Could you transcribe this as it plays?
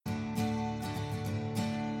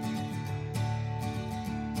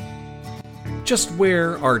Just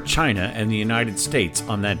where are China and the United States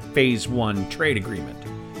on that Phase 1 trade agreement?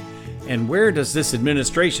 And where does this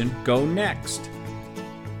administration go next?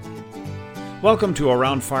 Welcome to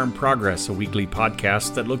Around Farm Progress, a weekly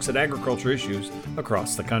podcast that looks at agriculture issues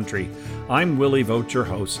across the country. I'm Willie Vogt, your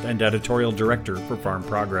host and editorial director for Farm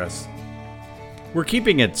Progress. We're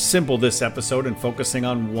keeping it simple this episode and focusing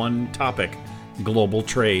on one topic: global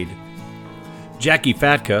trade. Jackie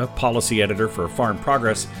Fatka, policy editor for Farm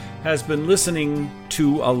Progress, has been listening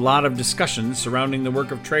to a lot of discussions surrounding the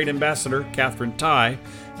work of Trade Ambassador Katherine Tai,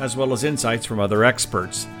 as well as insights from other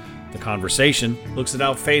experts. The conversation looks at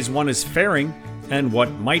how Phase 1 is faring and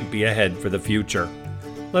what might be ahead for the future.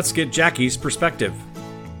 Let's get Jackie's perspective.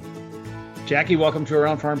 Jackie, welcome to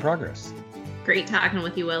Around Farm Progress. Great talking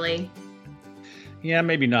with you, Willie. Yeah,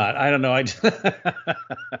 maybe not. I don't know.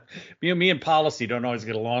 Me and policy don't always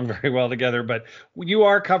get along very well together, but you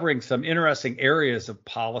are covering some interesting areas of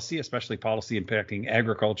policy, especially policy impacting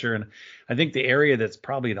agriculture. And I think the area that's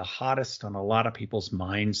probably the hottest on a lot of people's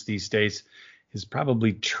minds these days is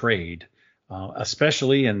probably trade,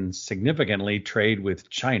 especially and significantly trade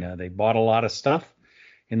with China. They bought a lot of stuff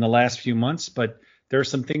in the last few months, but there are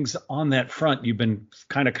some things on that front you've been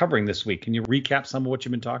kind of covering this week. Can you recap some of what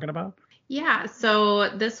you've been talking about? Yeah, so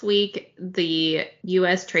this week, the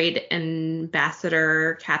U.S. Trade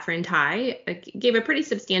Ambassador Katherine Tai gave a pretty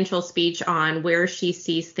substantial speech on where she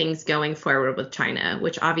sees things going forward with China,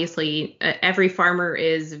 which obviously every farmer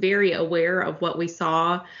is very aware of what we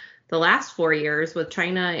saw the last 4 years with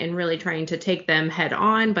China and really trying to take them head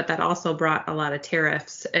on, but that also brought a lot of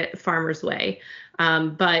tariffs farmers' way.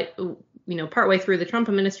 But partway through the Trump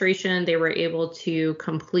administration, they were able to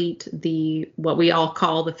complete what we all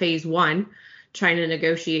call the Phase 1 China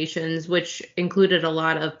negotiations, which included a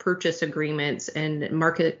lot of purchase agreements and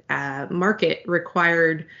market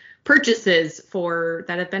required purchases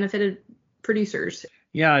that have benefited producers.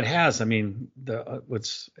 Yeah, it has. I mean,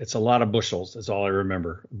 it's a lot of bushels is all I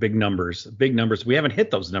remember. Big numbers. We haven't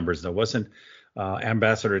hit those numbers, though. Wasn't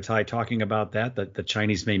Ambassador Tai talking about that the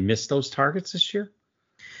Chinese may miss those targets this year?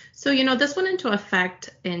 So, this went into effect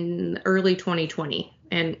in early 2020,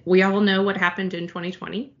 and we all know what happened in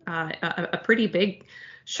 2020. A pretty big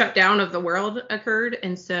shutdown of the world occurred.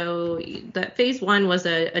 And so that Phase 1 was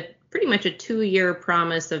pretty much a 2-year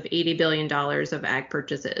promise of $80 billion of ag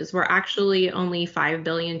purchases. We're actually only $5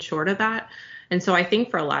 billion short of that. And so I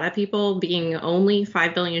think for a lot of people, being only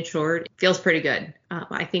 $5 billion short feels pretty good.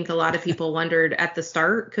 I think a lot of people wondered at the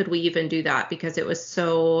start, could we even do that? Because it was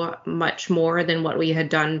so much more than what we had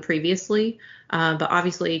done previously. But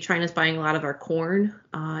obviously, China's buying a lot of our corn.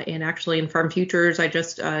 And actually in Farm Futures, I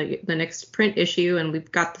just the next print issue, and we've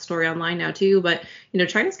got the story online now too. But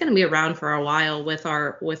China's going to be around for a while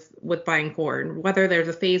with buying corn, whether there's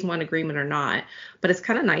a Phase 1 agreement or not. But it's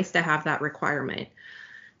kind of nice to have that requirement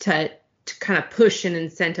to kind of push and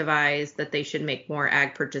incentivize that they should make more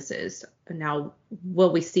ag purchases. Now,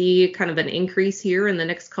 will we see kind of an increase here in the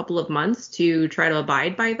next couple of months to try to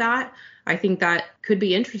abide by that? I think that could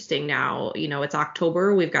be interesting now. It's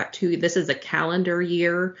October. We've got this is a calendar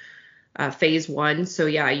year, Phase 1. So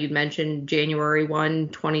yeah, you mentioned January 1,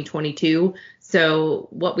 2022. So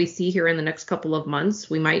what we see here in the next couple of months,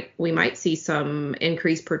 we might see some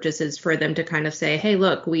increased purchases for them to kind of say, hey,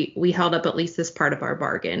 look, we held up at least this part of our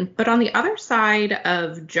bargain. But on the other side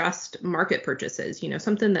of just market purchases,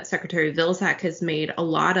 something that Secretary Vilsack has made a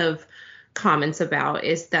lot of comments about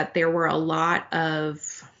is that there were a lot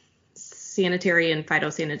of sanitary and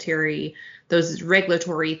phytosanitary, those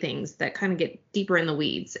regulatory things that kind of get deeper in the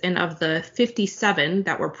weeds. And of the 57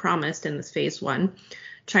 that were promised in this Phase 1,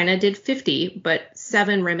 China did 50, but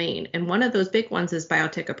 7 remain. And one of those big ones is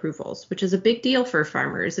biotech approvals, which is a big deal for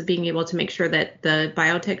farmers, of being able to make sure that the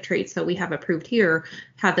biotech traits that we have approved here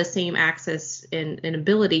have the same access and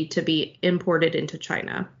ability to be imported into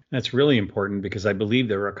China. That's really important because I believe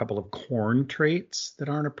there are a couple of corn traits that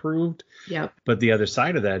aren't approved. Yep. But the other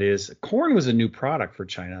side of that is corn was a new product for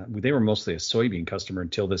China. They were mostly a soybean customer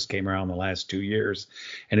until this came around the last 2 years.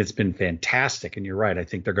 And it's been fantastic. And you're right. I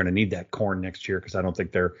think they're going to need that corn next year because I don't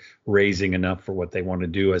think they're raising enough for what they want to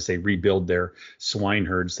do as they rebuild their swine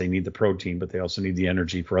herds. They need the protein, but they also need the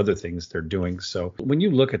energy for other things they're doing. So when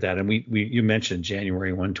you look at that, and you mentioned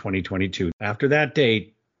January 1, 2022, after that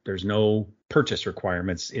date, there's no purchase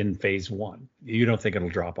requirements in Phase 1. You don't think it'll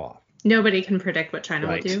drop off? Nobody can predict what China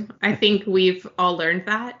will do. I think we've all learned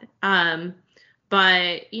that.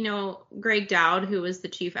 But, Greg Dowd, who was the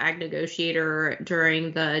chief ag negotiator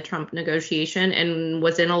during the Trump negotiation and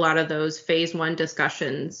was in a lot of those Phase 1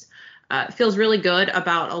 discussions, feels really good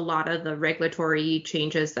about a lot of the regulatory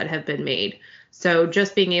changes that have been made. So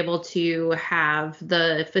just being able to have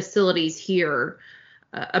the facilities here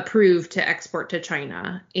approved to export to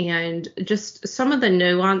China, and just some of the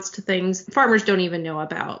nuanced things farmers don't even know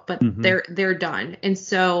about, but they're done. And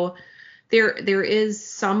so there is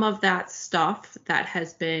some of that stuff that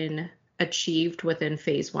has been achieved within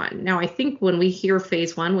phase one. Now, I think when we hear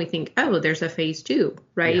phase one, we think, oh, there's a phase two,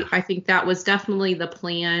 right? Yeah. I think that was definitely the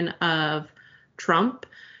plan of Trump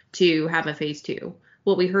to have a phase two.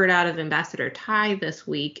 What we heard out of Ambassador Tai this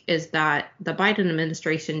week is that the Biden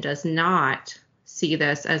administration does not see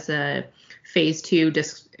this as a phase two,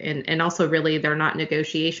 and also really they're not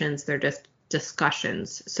negotiations, they're just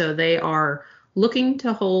discussions. So they are looking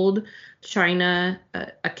to hold China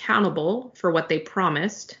accountable for what they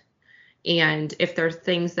promised. And if there's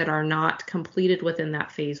things that are not completed within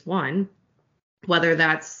that phase one, whether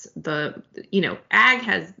that's there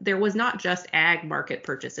was not just ag market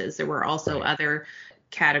purchases, there were also other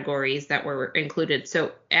categories that were included.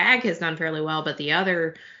 So ag has done fairly well, but the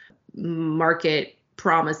other market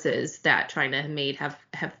promises that China made have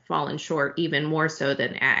fallen short even more so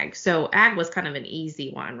than ag. So ag was kind of an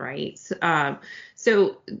easy one, right?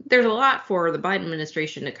 So there's a lot for the Biden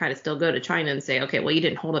administration to kind of still go to China and say, okay, well, you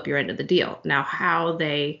didn't hold up your end of the deal. Now, how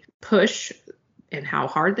they push and how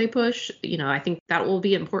hard they push, I think that will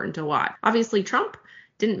be important to watch. Obviously, Trump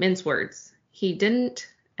didn't mince words. He didn't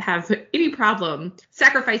have any problem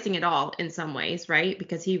sacrificing it all in some ways, right?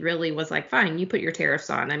 Because he really was like, fine, you put your tariffs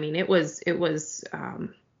on. I mean, it was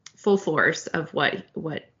full force of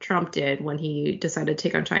what Trump did when he decided to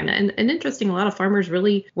take on China. And interesting, a lot of farmers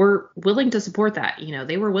really were willing to support that.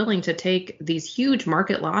 They were willing to take these huge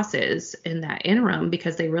market losses in that interim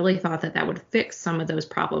because they really thought that would fix some of those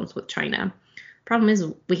problems with China. Problem is,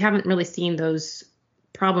 we haven't really seen those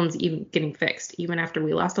problems even getting fixed. Even after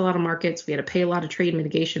we lost a lot of markets, we had to pay a lot of trade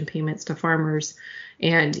mitigation payments to farmers.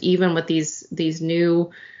 And even with these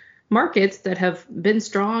new markets that have been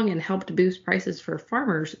strong and helped boost prices for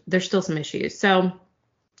farmers, there's still some issues. So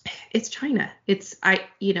it's China. I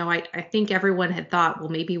think everyone had thought, well,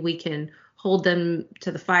 maybe we can hold them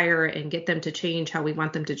to the fire and get them to change how we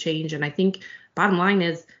want them to change. And I think bottom line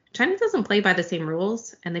is China doesn't play by the same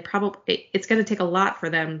rules, and it's going to take a lot for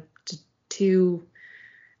them to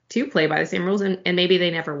play by the same rules, and maybe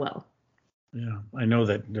they never will. Yeah, I know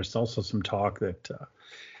that there's also some talk that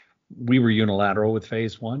we were unilateral with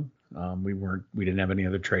phase one. We didn't have any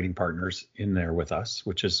other trading partners in there with us,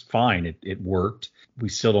 which is fine. It worked. We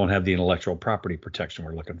still don't have the intellectual property protection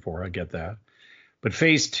we're looking for. I get that. But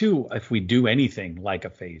phase two, if we do anything like a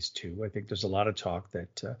phase two, I think there's a lot of talk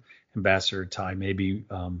that Ambassador Tai may be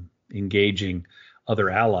engaging other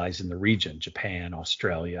allies in the region, Japan,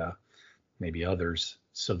 Australia, maybe others,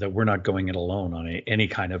 so that we're not going it alone on any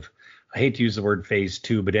kind of, I hate to use the word phase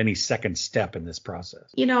two, but any second step in this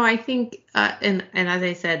process. I think, and as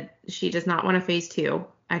I said, she does not want a phase two.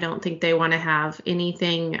 I don't think they want to have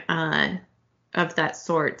anything of that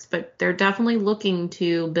sort, but they're definitely looking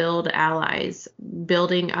to build allies,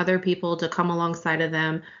 building other people to come alongside of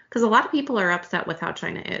them, because a lot of people are upset with how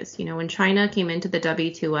China is. When China came into the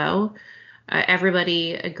WTO,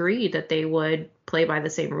 everybody agreed that they would play by the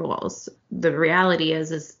same rules. The reality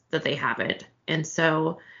is that they haven't. And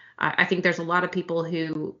so I think there's a lot of people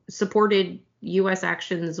who supported U.S.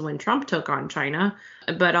 actions when Trump took on China,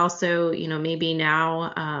 but also, maybe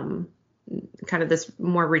now kind of this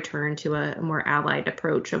more return to a more allied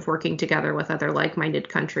approach of working together with other like-minded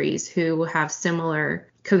countries who have similar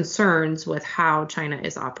concerns with how China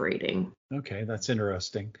is operating. Okay, that's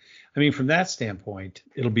interesting. I mean, from that standpoint,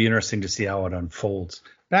 it'll be interesting to see how it unfolds.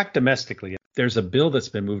 Back domestically, there's a bill that's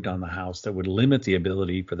been moved on the House that would limit the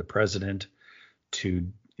ability for the president to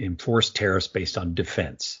enforce tariffs based on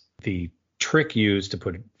defense. The trick used to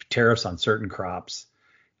put tariffs on certain crops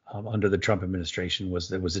under the Trump administration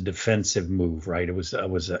was a defensive move, right? It was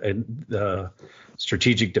a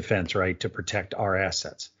strategic defense, right, to protect our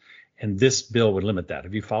assets. And this bill would limit that.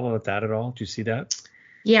 Have you followed that at all? Do you see that?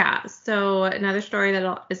 Yeah. So another story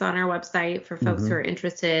that is on our website for folks who are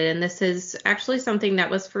interested, and this is actually something that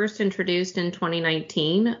was first introduced in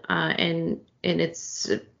 2019, and it's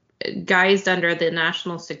guised under the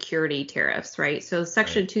national security tariffs, right? So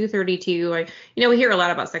Section 232, we hear a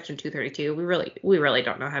lot about Section 232. We really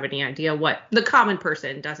don't have any idea what the common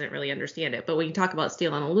person doesn't really understand it. But when you talk about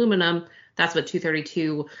steel and aluminum, that's what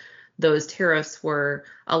 232. Those tariffs were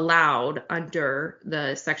allowed under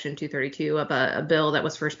the Section 232 of a bill that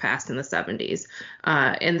was first passed in the 70s.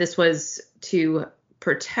 And this was to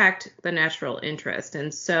protect the national interest.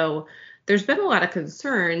 And so there's been a lot of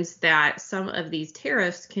concerns that some of these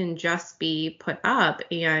tariffs can just be put up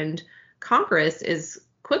and Congress is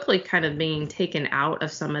quickly kind of being taken out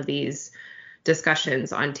of some of these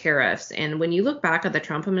discussions on tariffs. And when you look back at the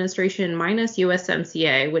Trump administration, minus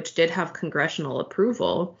USMCA, which did have congressional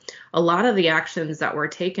approval, a lot of the actions that were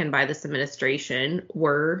taken by this administration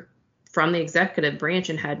were from the executive branch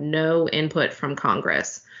and had no input from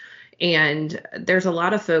Congress. And there's a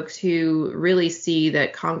lot of folks who really see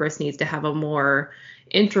that Congress needs to have a more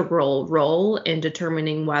integral role in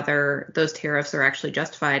determining whether those tariffs are actually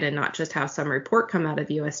justified, and not just have some report come out of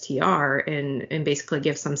USTR and basically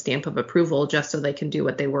give some stamp of approval just so they can do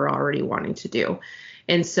what they were already wanting to do.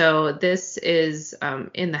 And so this is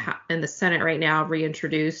in the Senate right now,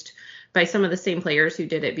 reintroduced by some of the same players who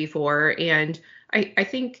did it before. And I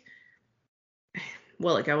think,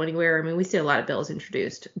 will it go anywhere? I mean, we see a lot of bills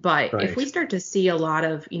introduced, but if we start to see a lot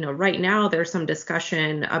of, right now there's some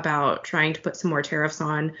discussion about trying to put some more tariffs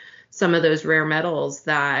on some of those rare metals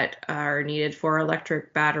that are needed for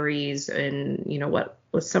electric batteries and, what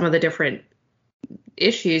with some of the different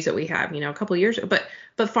issues that we have, a couple of years ago.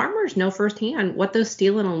 But farmers know firsthand what those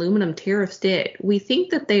steel and aluminum tariffs did. We think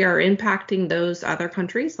that they are impacting those other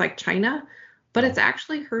countries like China, but it's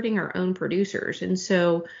actually hurting our own producers. And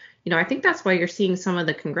so, I think that's why you're seeing some of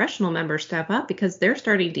the congressional members step up, because they're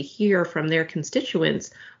starting to hear from their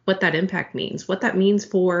constituents what that impact means, what that means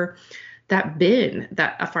for that bin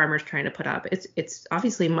that a farmer's trying to put up. It's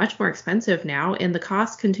obviously much more expensive now, and the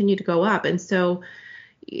costs continue to go up. And so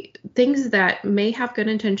things that may have good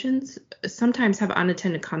intentions sometimes have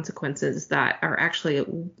unintended consequences that are actually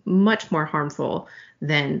much more harmful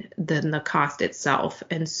than the cost itself.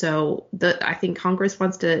 And so I think Congress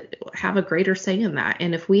wants to have a greater say in that.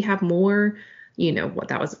 And if we have more, what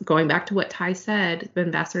that was going back to what Tai said,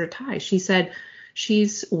 Ambassador Tai, she said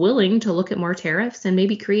she's willing to look at more tariffs and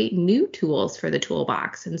maybe create new tools for the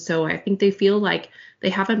toolbox. And so I think they feel like they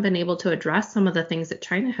haven't been able to address some of the things that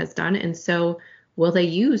China has done. And so will they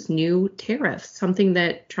use new tariffs, something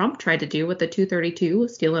that Trump tried to do with the 232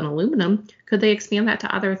 steel and aluminum? Could they expand that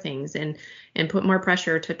to other things and put more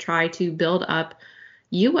pressure to try to build up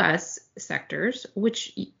U.S. sectors,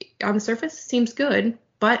 which on the surface seems good,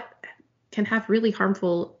 but can have really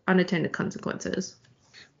harmful unintended consequences?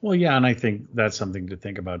 Well, yeah, and I think that's something to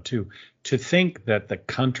think about, too. To think that the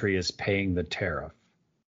country is paying the tariff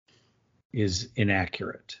is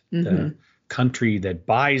inaccurate. Mm-hmm. The country that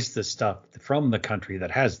buys the stuff from the country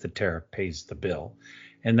that has the tariff pays the bill,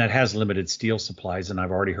 and that has limited steel supplies. And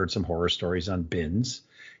I've already heard some horror stories on bins,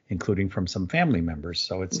 including from some family members.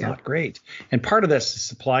 So it's not great. And part of that's the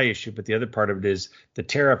supply issue, but the other part of it is the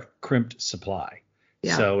tariff crimped supply.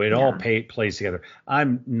 Yeah. So it all plays together.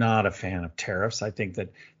 I'm not a fan of tariffs. I think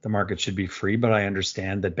that the market should be free, but I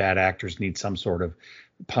understand that bad actors need some sort of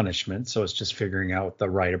punishment. So it's just figuring out the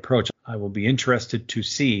right approach. I will be interested to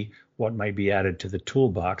see what might be added to the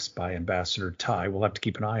toolbox by Ambassador Tai. We'll have to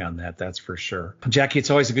keep an eye on that, that's for sure. Jackie, it's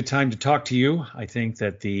always a good time to talk to you. I think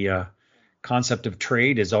that the concept of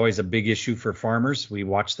trade is always a big issue for farmers. We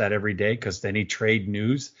watch that every day because any trade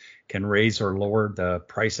news can raise or lower the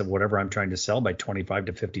price of whatever I'm trying to sell by 25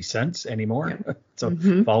 to 50 cents anymore. Yep. So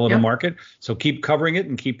follow the market. So keep covering it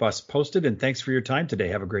and keep us posted. And thanks for your time today.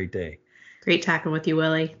 Have a great day. Great talking with you,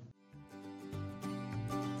 Willie.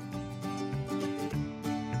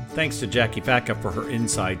 Thanks to Jackie Facca for her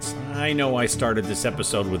insights. I know I started this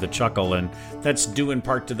episode with a chuckle, and that's due in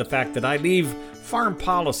part to the fact that I leave farm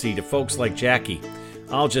policy to folks like Jackie.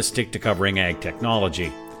 I'll just stick to covering ag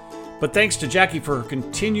technology. But thanks to Jackie for her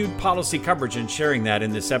continued policy coverage and sharing that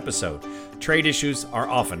in this episode. Trade issues are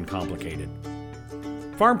often complicated.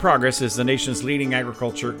 Farm Progress is the nation's leading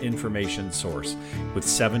agriculture information source, with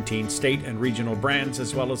 17 state and regional brands,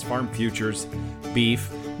 as well as Farm Futures,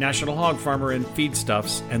 Beef, National Hog Farmer and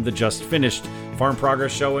Feedstuffs, and the just finished Farm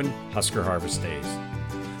Progress Show and Husker Harvest Days.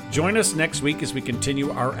 Join us next week as we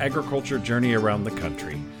continue our agriculture journey around the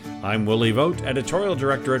country. I'm Willie Vogt, Editorial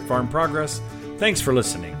Director at Farm Progress. Thanks for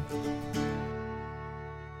listening.